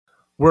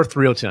We're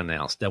thrilled to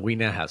announce that we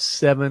now have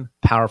 7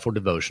 powerful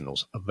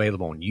devotionals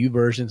available on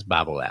YouVersion's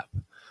Bible app.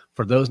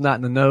 For those not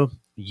in the know,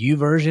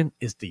 YouVersion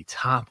is the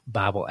top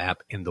Bible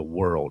app in the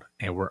world,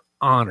 and we're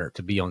honored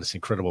to be on this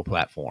incredible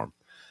platform.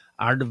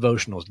 Our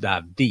devotionals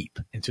dive deep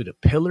into the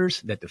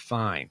pillars that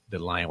define the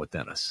lion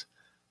within us: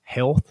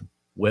 health,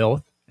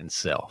 wealth, and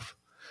self.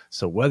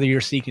 So whether you're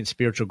seeking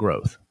spiritual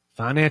growth,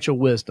 financial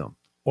wisdom,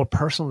 or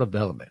personal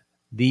development,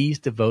 these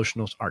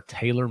devotionals are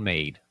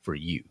tailor-made for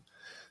you.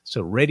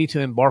 So ready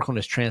to embark on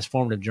this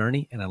transformative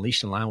journey and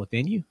unleash the lion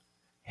within you?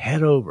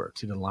 Head over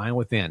to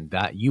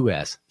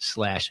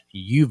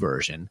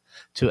thelionwithin.us/YouVersion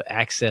to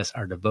access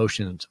our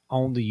devotions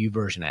on the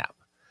YouVersion app.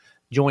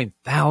 Join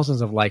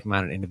thousands of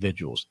like-minded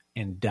individuals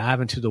and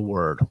dive into the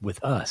Word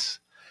with us.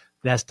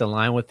 That's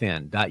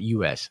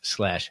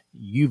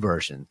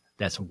thelionwithin.us/YouVersion.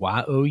 That's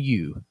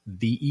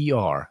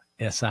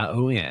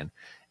YOUVERSION.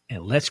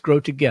 And let's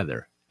grow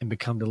together and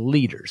become the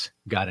leaders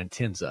God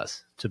intends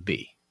us to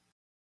be.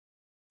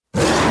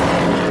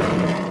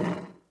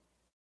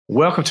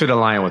 Welcome to The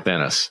Lion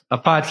Within Us, a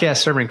podcast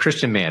serving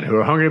Christian men who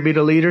are hungry to be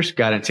the leaders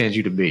God intends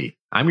you to be.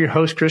 I'm your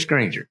host, Chris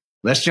Granger.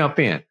 Let's jump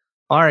in.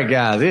 All right,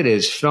 guys, it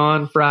is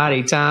Fun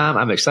Friday time.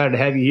 I'm excited to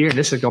have you here. And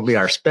this is going to be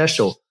our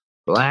special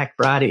Black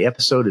Friday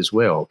episode as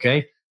well,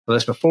 okay? So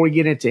before we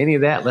get into any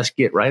of that, let's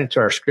get right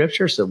into our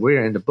scripture. So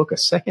we're in the book of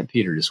 2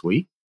 Peter this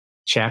week,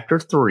 chapter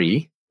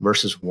 3,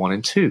 verses 1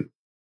 and 2.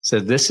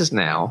 So this is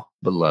now,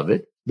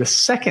 beloved, the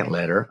second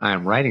letter I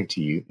am writing to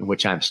you, in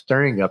which I am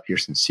stirring up your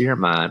sincere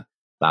mind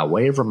by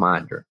way of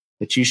reminder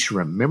that you should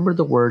remember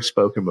the words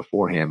spoken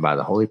beforehand by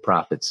the holy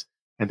prophets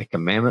and the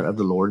commandment of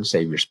the Lord and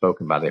Savior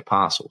spoken by the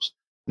apostles.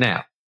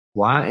 Now,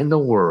 why in the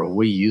world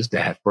we use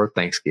that for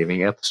Thanksgiving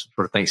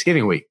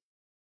week?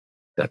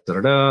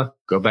 Go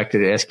back to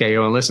the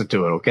SKO and listen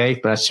to it, okay?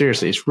 But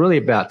seriously, it's really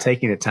about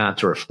taking the time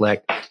to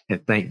reflect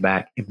and think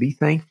back and be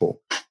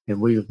thankful.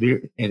 And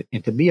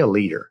to be a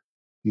leader,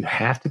 you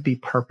have to be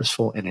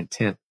purposeful and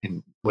intent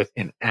and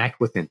act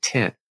with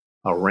intent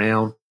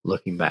around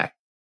looking back.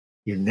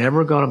 You're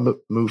never going to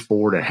move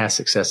forward and have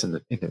success in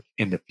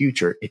the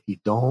future if you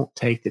don't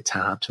take the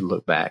time to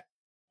look back.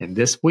 And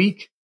this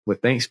week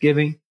with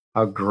Thanksgiving,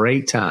 a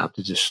great time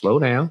to just slow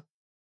down,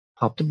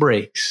 pump the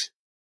brakes,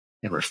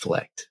 and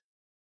reflect.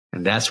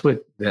 And that's why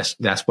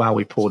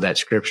we pulled that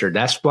scripture.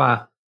 That's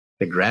why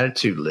the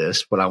gratitude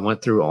list, what I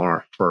went through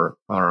for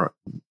our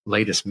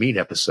latest meet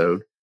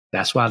episode,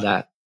 that's why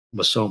that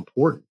was so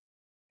important.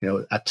 You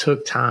know, I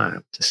took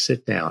time to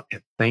sit down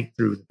and think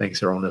through the things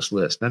that are on this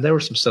list. Now, there were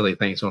some silly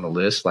things on the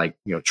list, like,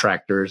 you know,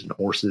 tractors and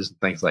horses and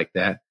things like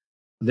that.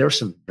 There were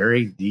some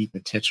very deep,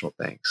 intentional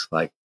things,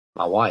 like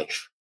my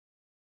wife,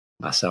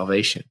 my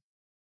salvation,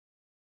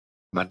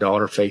 my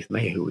daughter, Faith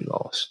May, who we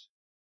lost.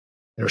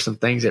 There were some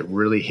things that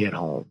really hit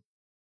home.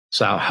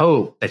 So I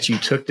hope that you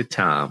took the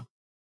time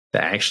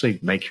to actually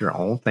make your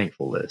own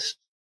thankful list,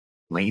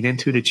 lean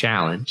into the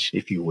challenge,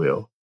 if you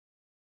will,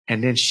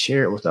 and then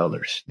share it with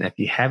others. Now, if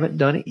you haven't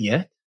done it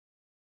yet,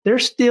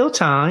 there's still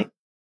time,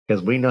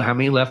 because we know how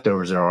many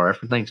leftovers there are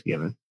after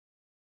Thanksgiving.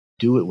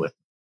 Do it with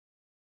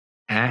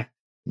them. Act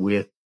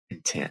with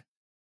intent.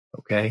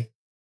 Okay?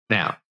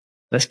 Now,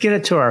 let's get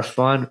into our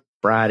Fun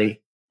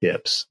Friday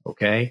tips,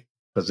 okay?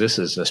 Because this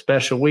is a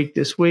special week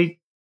this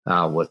week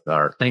with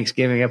our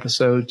Thanksgiving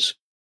episodes.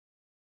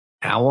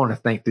 I want to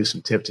think through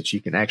some tips that you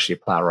can actually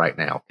apply right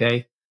now,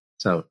 okay?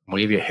 So I'm going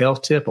to give you a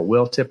health tip, a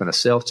will tip, and a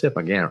self tip.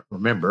 Again,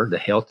 remember, the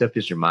health tip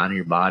is your mind and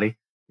your body.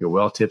 Your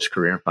will tip's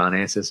career and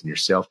finances, and your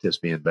self tip's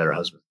being better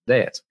husbands and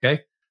dads,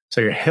 okay?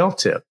 So your health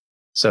tip.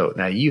 So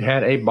now you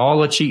had a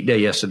ball of cheat day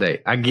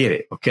yesterday. I get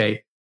it,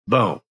 okay?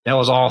 Boom. That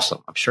was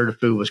awesome. I'm sure the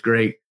food was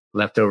great.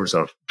 Leftovers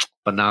are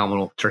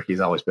phenomenal. Turkey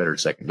is always better the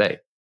second day.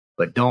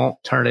 But don't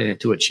turn it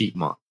into a cheat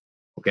month,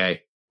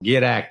 okay?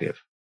 Get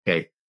active,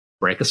 okay?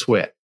 Break a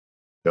sweat.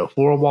 Go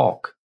for a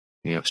walk.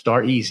 You know,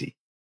 start easy.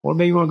 Or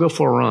maybe you want to go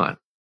for a run.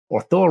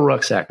 Or throw a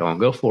rucksack on.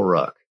 Go for a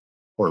ruck.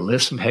 Or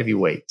lift some heavy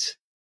weights,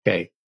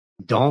 okay?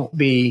 Don't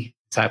be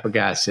the type of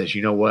guy that says,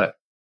 you know what?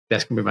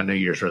 That's going to be my New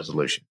Year's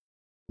resolution.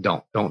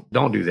 Don't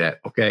do that,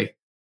 okay?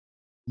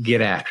 Get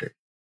after it.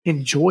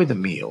 Enjoy the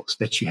meals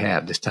that you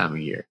have this time of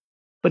year.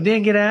 But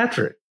then get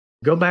after it.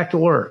 Go back to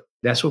work.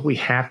 That's what we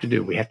have to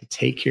do. We have to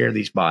take care of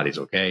these bodies,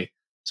 okay?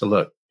 So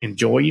look,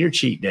 enjoy your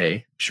cheat day.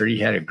 I'm sure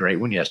you had a great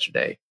one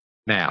yesterday.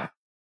 Now,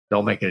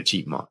 don't make it a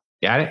cheat month.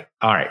 Got it?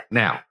 All right.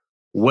 Now,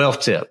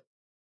 wealth tip.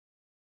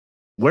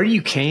 Where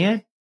you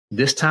can,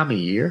 this time of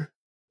year,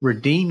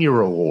 redeem your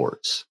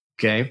rewards,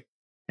 okay?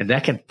 And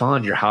that can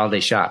fund your holiday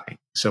shopping.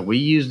 So we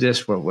use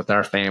this with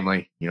our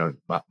family. You know,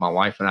 my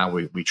wife and I,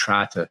 we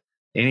try to,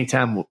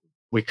 anytime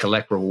we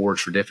collect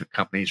rewards for different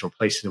companies or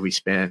places that we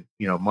spend,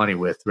 you know, money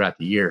with throughout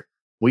the year,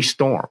 we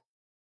store them.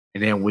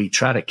 And then we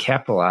try to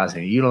capitalize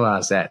and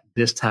utilize that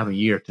this time of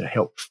year to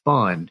help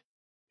fund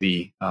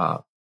the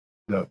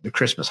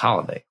Christmas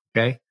holiday,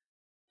 okay?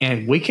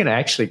 And we can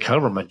actually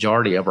cover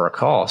majority of our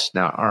costs.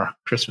 Now, our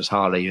Christmas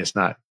holiday is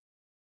not,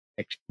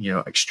 you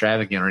know,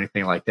 extravagant or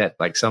anything like that,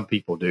 like some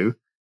people do. You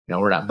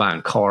know, we're not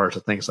buying cars or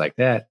things like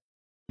that.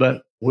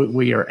 But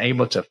we are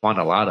able to fund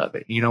a lot of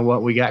it. You know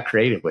what? We got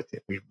creative with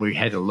it. We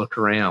had to look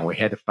around. We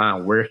had to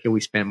find where can we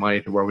spend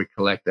money to where we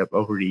collect up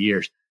over the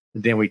years.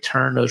 And then we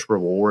turn those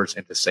rewards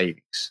into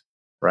savings,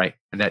 right?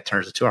 And that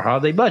turns into our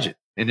holiday budget.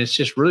 And it's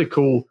just really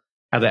cool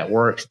how that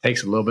works. It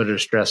takes a little bit of the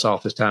stress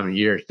off this time of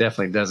year. It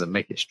definitely doesn't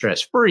make it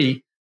stress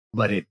free,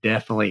 but it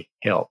definitely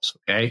helps.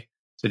 Okay.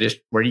 So just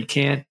where you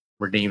can,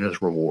 redeem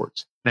those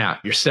rewards. Now,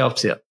 your self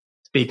tip,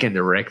 speaking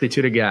directly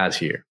to the guys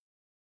here.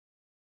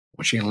 I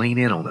want you to lean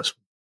in on this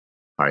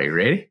one. Are you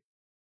ready?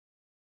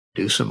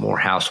 Do some more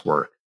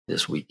housework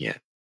this weekend.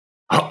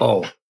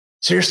 Uh-oh.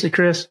 Seriously,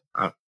 Chris?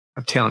 I'm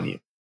telling you,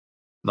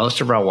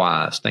 most of our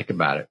wives, think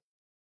about it.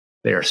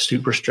 They are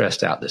super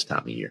stressed out this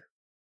time of year.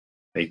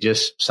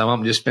 Some of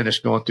them just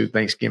finished going through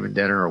Thanksgiving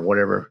dinner or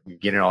whatever,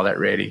 getting all that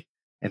ready.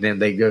 And then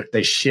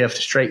they shift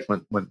straight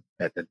when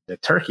the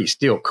turkey's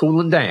still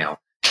cooling down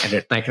and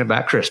they're thinking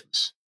about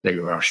Christmas. They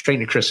are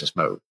straight into Christmas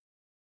mode.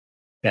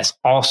 That's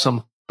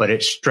awesome, but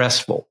it's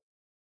stressful,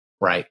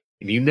 right?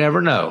 And you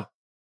never know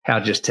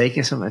how just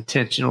taking some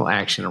intentional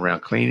action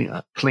around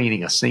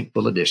cleaning a sink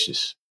full of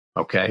dishes,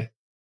 okay?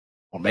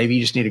 Or maybe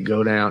you just need to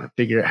go down and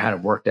figure out how to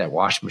work that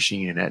washing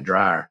machine and that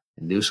dryer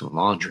and do some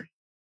laundry.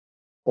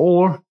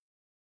 Or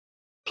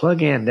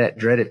plug in that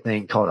dreaded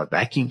thing called a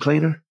vacuum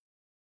cleaner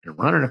and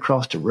run it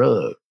across the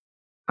rug.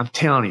 I'm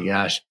telling you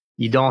guys,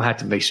 you don't have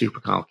to be super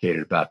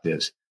complicated about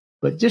this,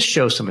 but just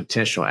show some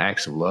intentional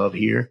acts of love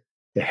here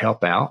to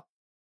help out.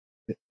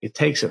 It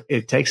takes a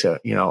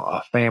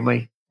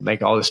family to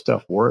make all this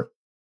stuff work,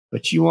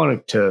 but you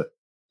want to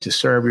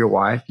serve your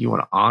wife. You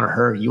want to honor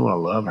her. You want to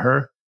love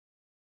her.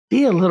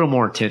 Be a little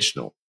more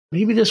intentional.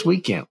 Maybe this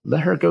weekend,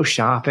 let her go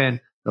shopping.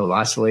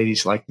 Lots of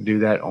ladies like to do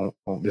that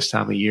on this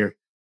time of year.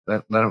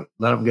 Let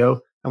them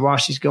go. And while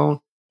she's gone,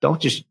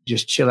 don't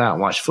just chill out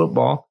and watch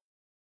football.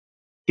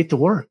 Get to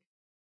work.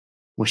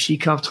 When she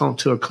comes home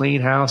to a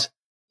clean house,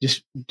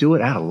 just do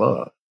it out of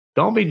love.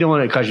 Don't be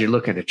doing it because you're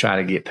looking to try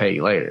to get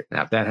paid later.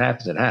 Now, if that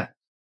happens, it happens.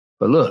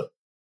 But look,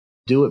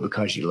 do it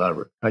because you love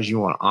her, because you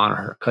want to honor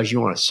her, because you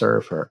want to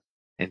serve her.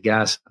 And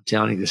guys, I'm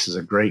telling you, this is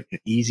a great and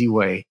easy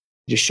way.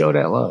 Just show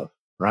that love,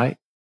 right?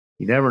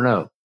 You never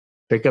know.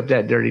 Pick up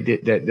that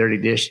dirty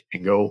dish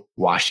and go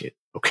wash it.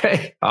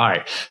 Okay. All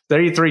right.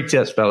 33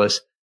 tips,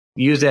 fellas.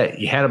 Use that.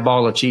 You had a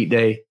ball of cheat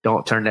day.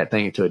 Don't turn that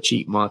thing into a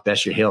cheat month.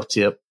 That's your health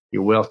tip,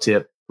 your wealth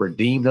tip.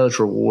 Redeem those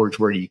rewards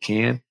where you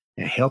can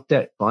and help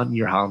that fund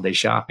your holiday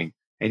shopping.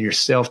 And your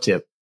self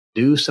tip,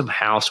 do some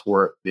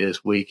housework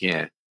this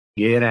weekend.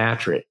 Get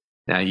after it.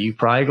 Now, you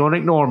probably going to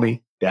ignore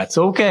me. That's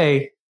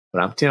okay.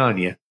 But I'm telling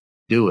you,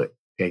 do it.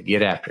 Okay.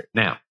 Get after it.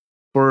 Now,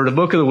 for the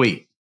book of the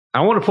week,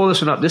 I want to pull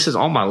this one up. This is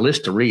on my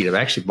list to read. I've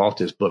actually bought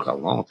this book a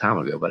long time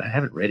ago, but I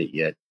haven't read it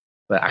yet.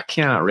 But I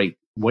cannot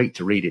wait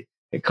to read it.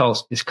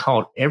 It's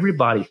called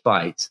Everybody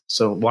Fights.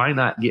 So why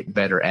not get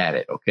better at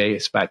it? Okay.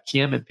 It's by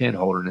Kim and Penn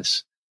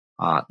Holderness.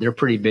 They're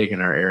pretty big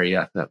in our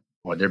area.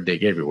 Well, they're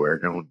big everywhere.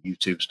 They're on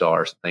YouTube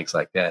stars and things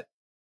like that.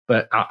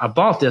 But I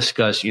bought this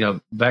because,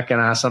 Becca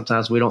and I,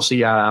 sometimes we don't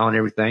see eye to eye on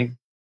everything.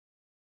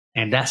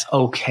 And that's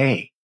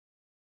okay.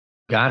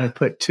 God had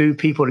put two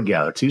people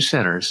together, two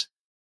sinners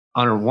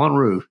under one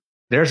roof.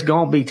 There's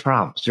going to be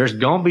problems. There's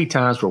going to be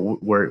times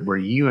where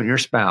you and your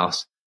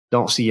spouse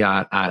don't see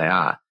eye to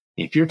eye.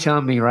 If you're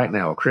telling me right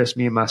now, well, Chris,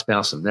 me and my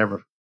spouse have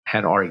never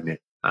had an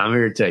argument, I'm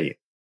here to tell you,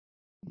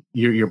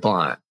 you're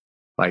blind.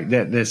 Like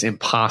that's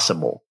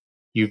impossible.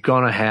 You're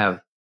going to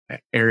have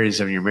areas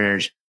of your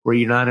marriage where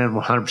you're not in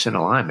 100%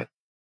 alignment.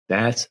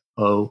 That's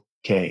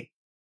okay.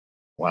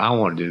 What I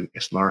want to do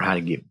is learn how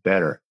to get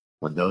better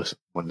when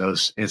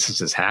those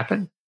instances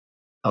happen,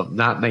 of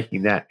not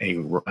making that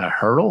a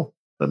hurdle,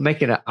 but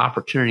making it an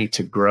opportunity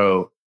to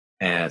grow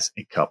as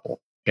a couple.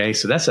 Okay.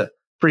 So that's a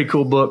pretty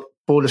cool book.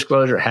 Full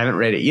disclosure, I haven't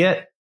read it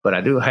yet, but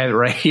I do have it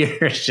right here.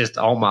 It's just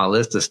on my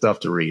list of stuff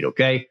to read.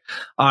 Okay.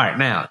 All right.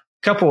 Now, a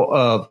couple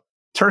of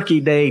Turkey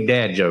Day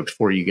dad jokes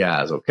for you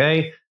guys.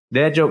 Okay.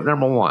 Dad joke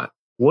number one.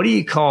 What do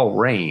you call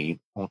rain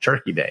on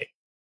Turkey Day?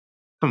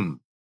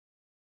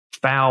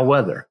 Foul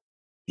weather.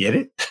 Get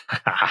it?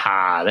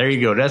 There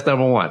you go. That's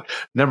number one.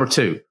 Number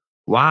two.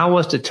 Why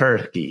was the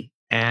turkey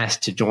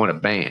asked to join a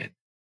band?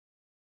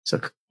 So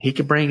he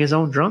could bring his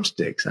own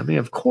drumsticks. I mean,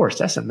 of course,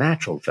 that's a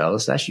natural,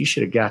 fellas. You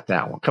should have got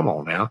that one. Come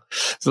on now.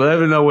 So let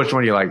me know which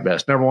one you like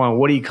best. Number one,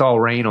 what do you call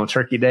rain on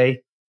Turkey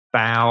Day?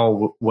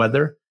 Foul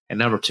weather. And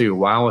number two,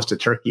 why was the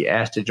turkey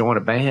asked to join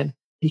a band?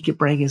 He could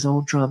bring his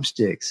own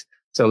drumsticks.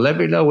 So let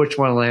me know which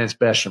one lands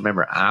best.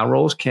 Remember, eye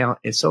rolls count.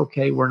 It's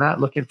okay. We're not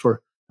looking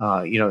for,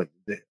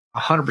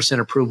 100%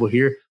 approval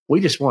here. We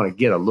just want to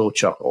get a little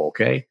chuckle,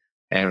 okay?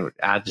 And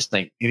I just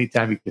think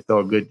anytime you can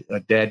throw a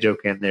dad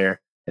joke in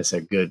there, it's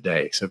a good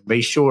day. So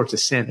be sure to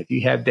send, if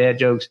you have dad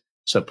jokes,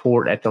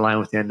 support at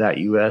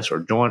thelinewithin.us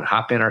or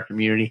hop in our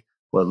community.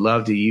 We'd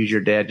love to use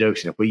your dad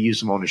jokes. And if we use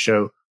them on the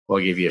show,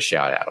 we'll give you a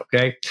shout out.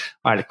 Okay.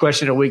 All right. The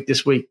question of the week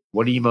this week,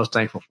 what are you most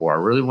thankful for? I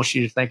really want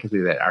you to think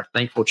through that. Our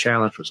thankful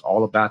challenge was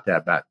all about that,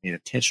 about being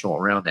intentional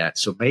around that.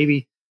 So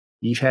maybe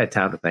you've had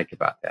time to think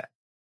about that.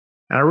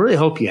 And I really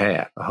hope you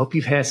have. I hope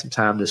you've had some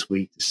time this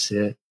week to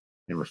sit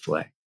and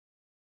reflect.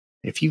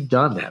 If you've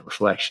done that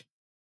reflection,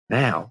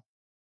 now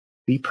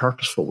be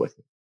purposeful with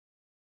it.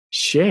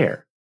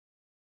 Share.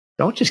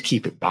 Don't just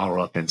keep it bottled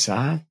up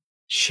inside.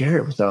 Share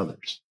it with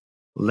others.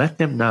 Let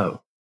them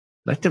know.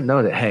 Let them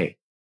know that, hey,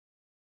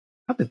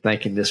 I've been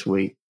thinking this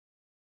week,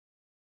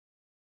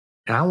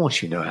 and I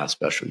want you to know how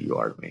special you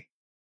are to me.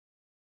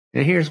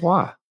 And here's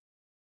why.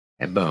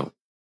 And boom,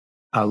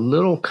 a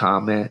little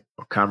comment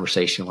or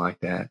conversation like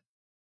that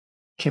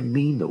can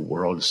mean the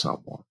world to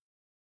someone.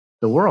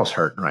 The world's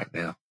hurting right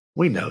now.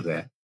 We know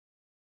that.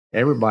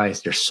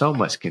 There's so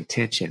much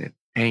contention and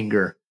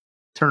anger.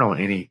 Turn on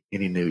any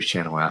news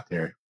channel out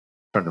there,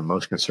 from the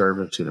most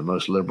conservative to the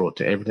most liberal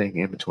to everything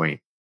in between.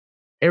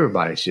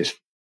 Everybody's just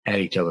at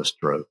each other's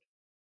throat.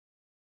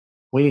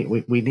 We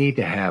need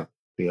to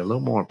be a little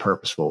more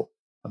purposeful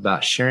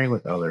about sharing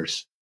with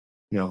others,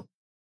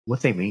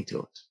 what they mean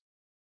to us,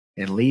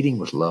 and leading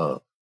with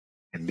love.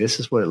 And this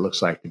is what it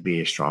looks like to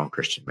be a strong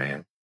Christian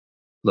man.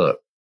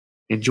 Look,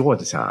 enjoy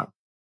the time.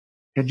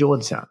 Enjoy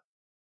the time.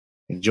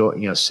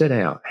 Enjoy, sit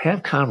down,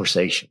 have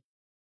conversation,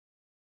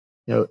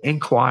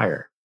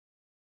 inquire,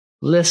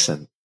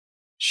 listen,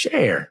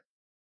 share,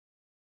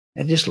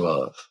 and just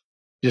love.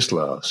 Just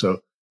love.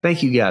 So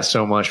thank you guys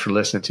so much for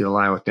listening to The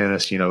Lion Within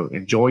Us.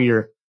 Enjoy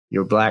your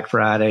Black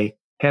Friday.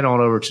 Head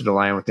on over to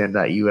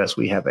thelionwithin.us.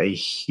 We have a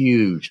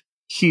huge,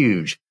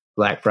 huge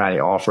Black Friday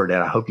offer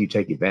that I hope you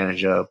take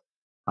advantage of.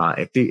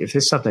 If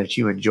it's something that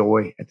you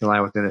enjoy at The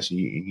Lion Within Us,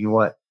 you know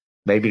what,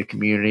 maybe the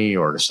community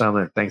or the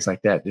summit and things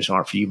like that just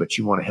aren't for you, but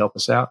you want to help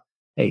us out,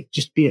 hey,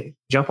 just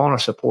jump on our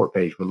support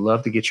page. We'd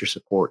love to get your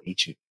support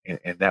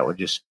and that would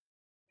just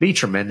be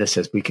tremendous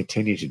as we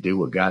continue to do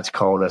what God's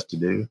called us to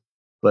do.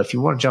 But if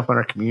you want to jump on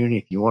our community,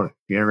 if you're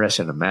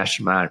interested in the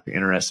mastermind, if you're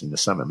interested in the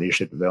Summit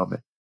Leadership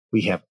Development,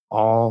 we have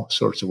all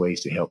sorts of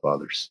ways to help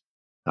others.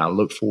 And I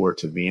look forward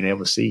to being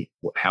able to see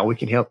how we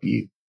can help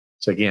you.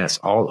 So again, it's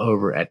all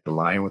over at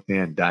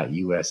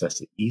thelionwithin.us. That's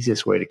the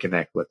easiest way to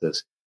connect with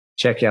us.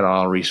 Check out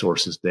all our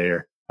resources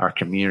there, our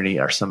community,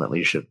 our Summit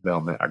Leadership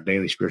Development, our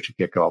daily spiritual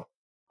kickoff,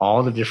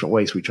 all the different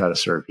ways we try to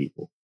serve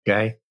people.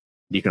 Okay.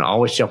 You can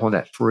always jump on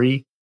that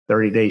free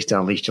 30 days to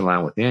unleash the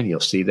Lion Within. You'll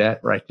see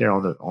that right there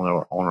on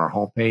our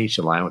homepage,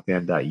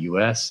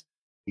 thelionwithin.us.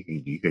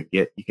 You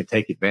can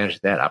take advantage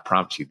of that. I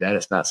promise you that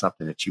is not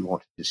something that you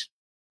want to just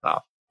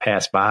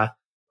pass by.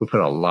 We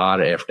put a lot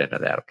of effort into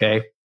that.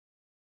 Okay.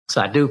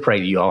 So I do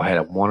pray you all had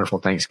a wonderful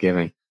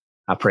Thanksgiving.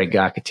 I pray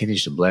God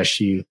continues to bless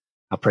you.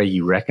 I pray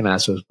you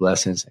recognize those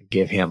blessings and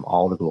give him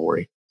all the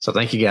glory. So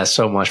thank you guys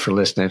so much for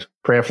listening.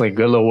 Prayerfully,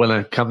 good Lord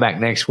willing, come back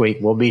next week.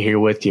 We'll be here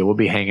with you. We'll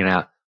be hanging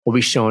out. We'll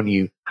be showing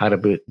you how to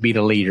be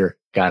the leader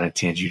God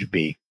intends you to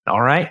be.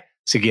 All right.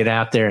 So get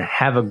out there.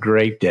 Have a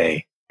great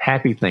day.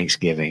 Happy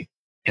Thanksgiving,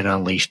 and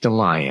unleash the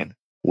lion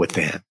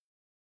within.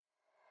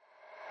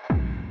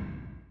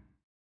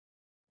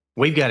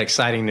 We've got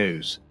exciting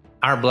news.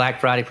 Our Black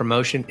Friday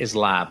promotion is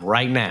live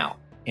right now,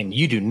 and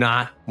you do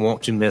not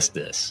want to miss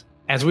this.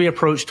 As we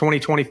approach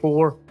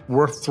 2024,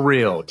 we're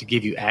thrilled to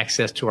give you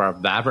access to our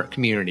vibrant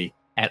community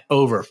at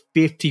over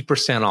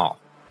 50% off.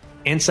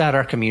 Inside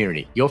our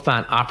community, you'll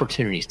find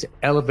opportunities to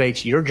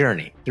elevate your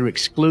journey through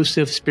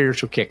exclusive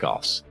spiritual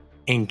kickoffs,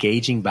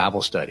 engaging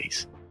Bible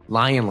studies,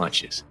 lion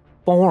lunches,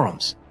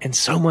 forums, and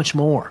so much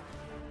more.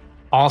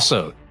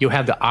 Also, you'll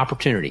have the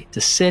opportunity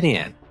to sit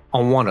in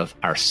on one of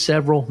our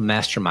several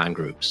mastermind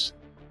groups.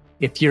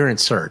 If you're in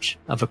search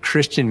of a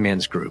Christian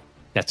men's group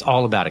that's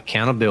all about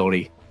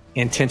accountability,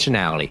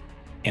 intentionality,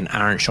 and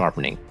iron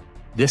sharpening,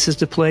 this is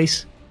the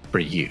place for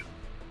you.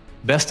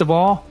 Best of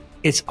all,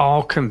 it's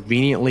all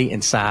conveniently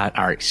inside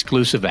our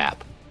exclusive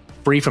app,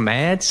 free from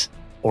ads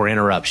or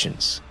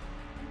interruptions.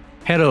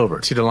 Head over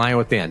to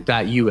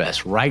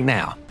thelionwithin.us right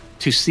now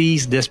to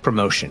seize this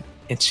promotion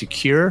and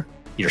secure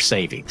your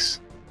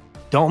savings.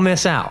 Don't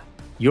miss out.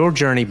 Your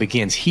journey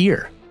begins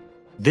here.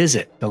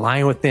 Visit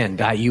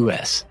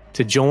thelionwithin.us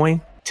to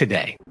join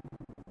today.